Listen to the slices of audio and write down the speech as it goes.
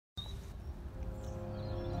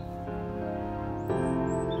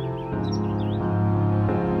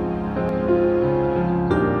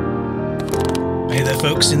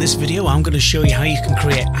folks, in this video I'm going to show you how you can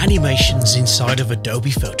create animations inside of Adobe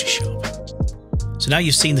Photoshop. So now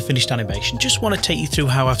you've seen the finished animation, just want to take you through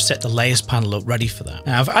how I've set the layers panel up ready for that.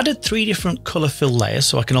 Now I've added 3 different colour fill layers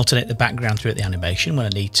so I can alternate the background throughout the animation when I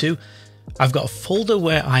need to. I've got a folder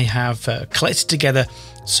where I have collected together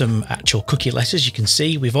some actual cookie letters. You can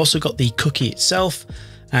see we've also got the cookie itself,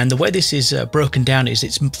 and the way this is broken down is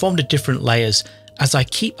it's formed of different layers. As I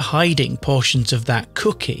keep hiding portions of that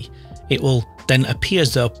cookie, it will then appear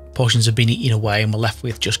as though portions have been eaten away and we're left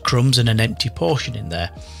with just crumbs and an empty portion in there.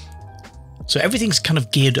 So everything's kind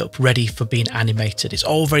of geared up, ready for being animated. It's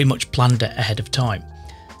all very much planned ahead of time.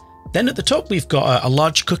 Then at the top we've got a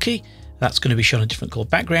large cookie that's going to be shown on different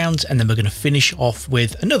coloured backgrounds, and then we're going to finish off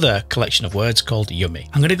with another collection of words called yummy.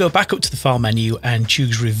 I'm going to go back up to the file menu and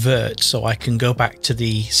choose revert so I can go back to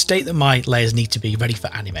the state that my layers need to be ready for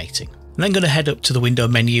animating. I'm then going to head up to the window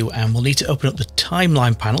menu and we'll need to open up the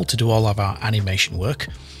timeline panel to do all of our animation work,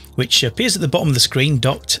 which appears at the bottom of the screen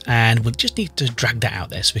docked, and we'll just need to drag that out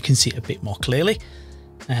there so we can see it a bit more clearly.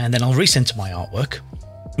 And then I'll recenter my artwork.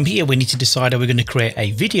 From here we need to decide, are we going to create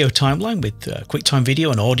a video timeline with QuickTime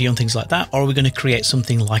video and audio and things like that, or are we going to create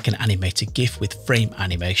something like an animated GIF with frame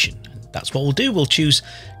animation? And that's what we'll do. We'll choose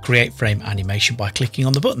create frame animation by clicking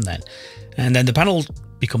on the button then. And then the panel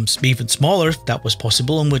becomes even smaller if that was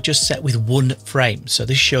possible, and we're just set with 1 frame. So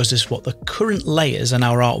this shows us what the current layers and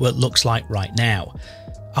our artwork looks like right now.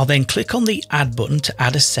 I'll then click on the add button to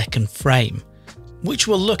add a second frame, which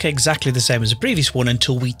will look exactly the same as the previous one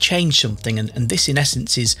until we change something, and this in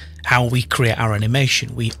essence is how we create our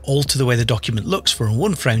animation. We alter the way the document looks from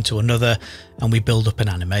one frame to another and we build up an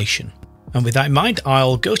animation. And with that in mind,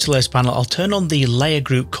 I'll go to layers panel, I'll turn on the layer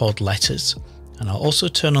group called letters, and I'll also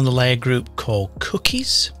turn on the layer group called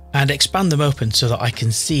cookies and expand them open so that I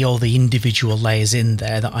can see all the individual layers in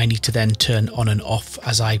there that I need to then turn on and off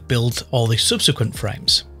as I build all the subsequent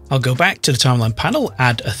frames. I'll go back to the timeline panel,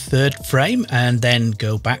 add a 3rd frame, and then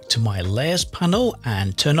go back to my layers panel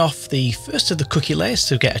and turn off the first of the cookie layers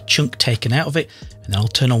to get a chunk taken out of it, and then I'll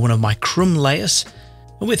turn on one of my crumb layers.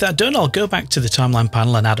 And with that done, I'll go back to the timeline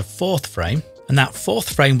panel and add a 4th frame. And that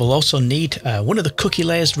 4th frame will also need one of the cookie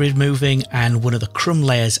layers removing and one of the crumb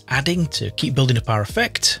layers adding to keep building up our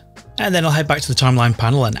effect. And then I'll head back to the timeline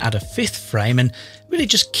panel and add a 5th frame and really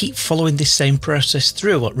just keep following this same process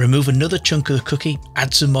through. I'll remove another chunk of the cookie,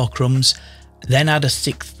 add some more crumbs, then add a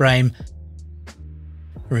 6th frame,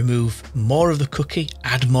 remove more of the cookie,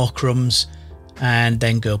 add more crumbs, and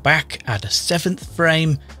then go back, add a 7th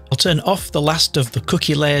frame. I'll turn off the last of the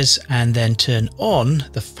cookie layers and then turn on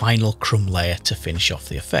the final crumb layer to finish off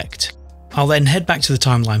the effect. I'll then head back to the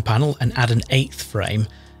timeline panel and add an 8th frame,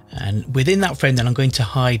 and within that frame then I'm going to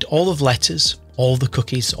hide all of letters, all the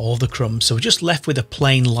cookies, all the crumbs, so we're just left with a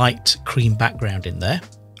plain light cream background in there.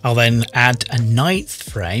 I'll then add a 9th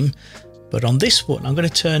frame, but on this one I'm going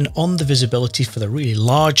to turn on the visibility for the really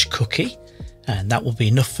large cookie, and that will be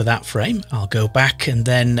enough for that frame. I'll go back and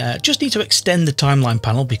then just need to extend the timeline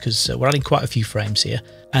panel because we're adding quite a few frames here.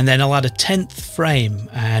 And then I'll add a 10th frame,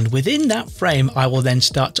 and within that frame I will then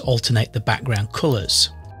start to alternate the background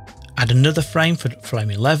colours. Add another frame for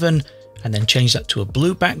frame 11 and then change that to a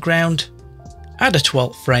blue background. Add a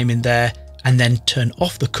 12th frame in there and then turn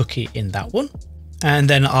off the cookie in that one. And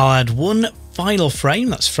then I'll add one final frame,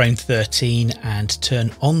 that's frame 13, and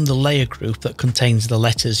turn on the layer group that contains the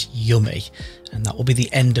letters yummy, and that will be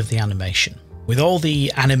the end of the animation. With all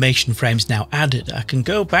the animation frames now added, I can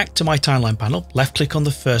go back to my timeline panel, left click on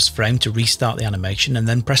the first frame to restart the animation, and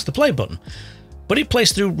then press the play button. But it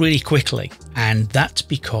plays through really quickly, and that's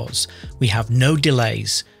because we have no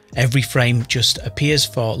delays. Every frame just appears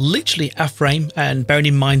for literally a frame, and bearing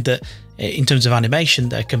in mind that in terms of animation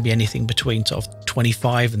there can be anything between sort of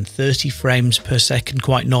 25 and 30 frames per second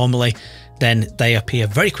quite normally, then they appear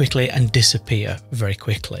very quickly and disappear very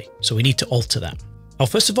quickly. So we need to alter that. I'll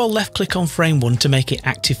first of all left click on frame 1 to make it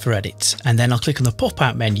active for edits, and then I'll click on the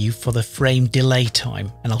pop-out menu for the frame delay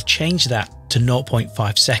time, and I'll change that to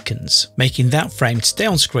 0.5 seconds, making that frame stay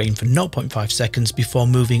on screen for 0.5 seconds before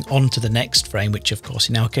moving on to the next frame, which of course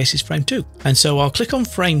in our case is frame 2. And so I'll click on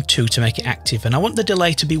frame 2 to make it active, and I want the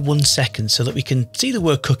delay to be 1 second so that we can see the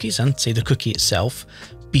word cookies and see the cookie itself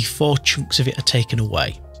before chunks of it are taken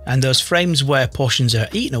away. And those frames where portions are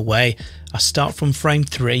eaten away, I start from frame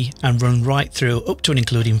 3 and run right through up to and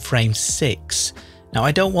including frame 6. Now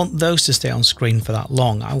I don't want those to stay on screen for that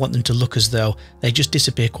long. I want them to look as though they just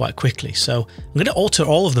disappear quite quickly. So I'm going to alter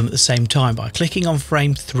all of them at the same time by clicking on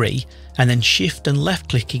frame 3 and then shift and left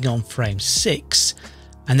clicking on frame 6.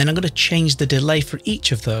 And then I'm going to change the delay for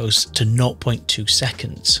each of those to 0.2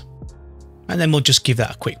 seconds. And then we'll just give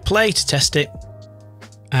that a quick play to test it.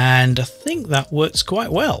 And I think that works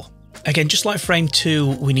quite well. Again, just like frame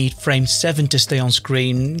 2, we need frame 7 to stay on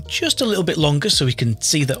screen just a little bit longer so we can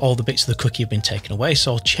see that all the bits of the cookie have been taken away.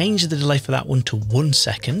 So I'll change the delay for that one to 1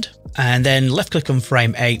 second. And then left click on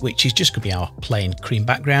frame 8, which is just going to be our plain cream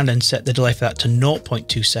background, and set the delay for that to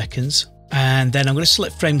 0.2 seconds. And then I'm going to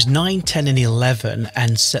select frames 9, 10 and 11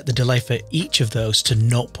 and set the delay for each of those to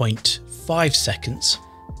 0.5 seconds.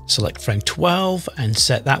 Select frame 12 and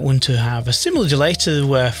set that one to have a similar delay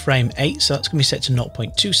to frame 8, so that's going to be set to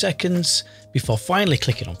 0.2 seconds before finally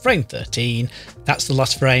clicking on frame 13. That's the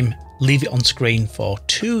last frame. Leave it on screen for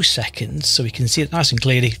 2 seconds so we can see it nice and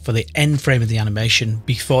clearly for the end frame of the animation.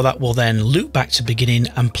 Before that, we'll then loop back to beginning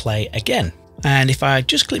and play again. And if I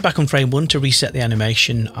just click back on frame 1 to reset the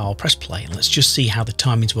animation, I'll press play and let's just see how the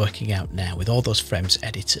timing's working out now with all those frames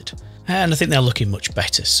edited. And I think they're looking much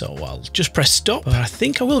better, so I'll just press stop. But I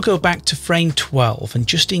think I will go back to frame 12 and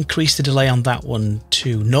just increase the delay on that one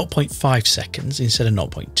to 0.5 seconds instead of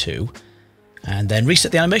 0.2. And then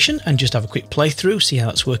reset the animation and just have a quick playthrough, see how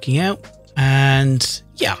that's working out. And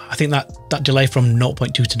yeah, I think that delay from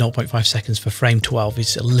 0.2 to 0.5 seconds for frame 12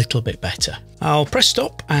 is a little bit better. I'll press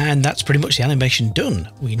stop and that's pretty much the animation done.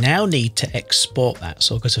 We now need to export that.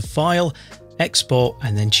 So I'll go to File, Export,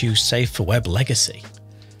 and then choose Save for Web Legacy.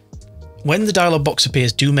 When the dialog box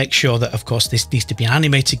appears, do make sure that, of course, this needs to be an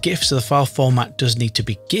animated GIF, so the file format does need to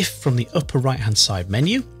be GIF from the upper right-hand side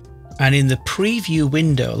menu. And in the preview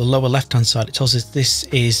window, the lower left-hand side, it tells us this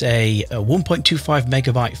is a 1.25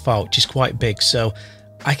 megabyte file, which is quite big. So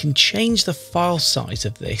I can change the file size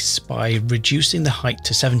of this by reducing the height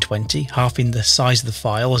to 720, halving the size of the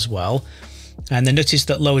file as well. And then notice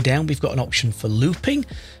that lower down, we've got an option for looping.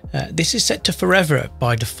 This is set to forever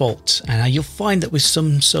by default. And you'll find that with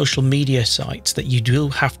some social media sites that you do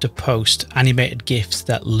have to post animated GIFs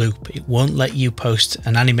that loop. It won't let you post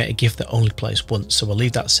an animated GIF that only plays once. So we'll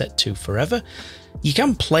leave that set to forever. You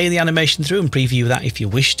can play the animation through and preview that if you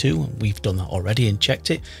wish to. We've done that already and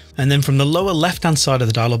checked it. And then from the lower left-hand side of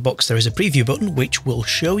the dialog box, there is a preview button which will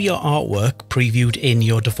show your artwork previewed in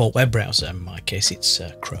your default web browser. In my case, it's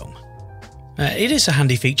Chrome. It is a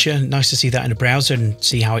handy feature, nice to see that in a browser and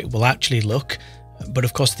see how it will actually look. But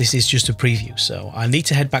of course, this is just a preview, so I need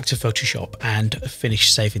to head back to Photoshop and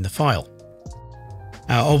finish saving the file.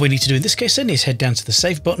 All we need to do in this case then is head down to the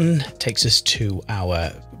Save button. It takes us to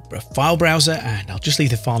our file browser, and I'll just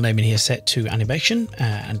leave the file name in here set to animation,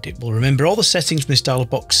 and it will remember all the settings from this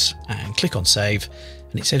dialog box, and click on Save,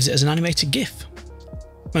 and it saves it as an animated GIF.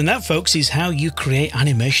 And that, folks, is how you create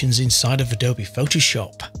animations inside of Adobe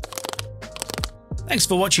Photoshop. Thanks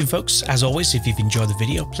for watching, folks. As always, if you've enjoyed the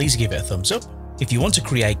video, please give it a thumbs up. If you want to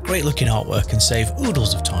create great looking artwork and save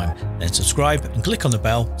oodles of time, then subscribe and click on the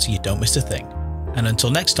bell so you don't miss a thing. And until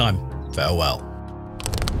next time, farewell.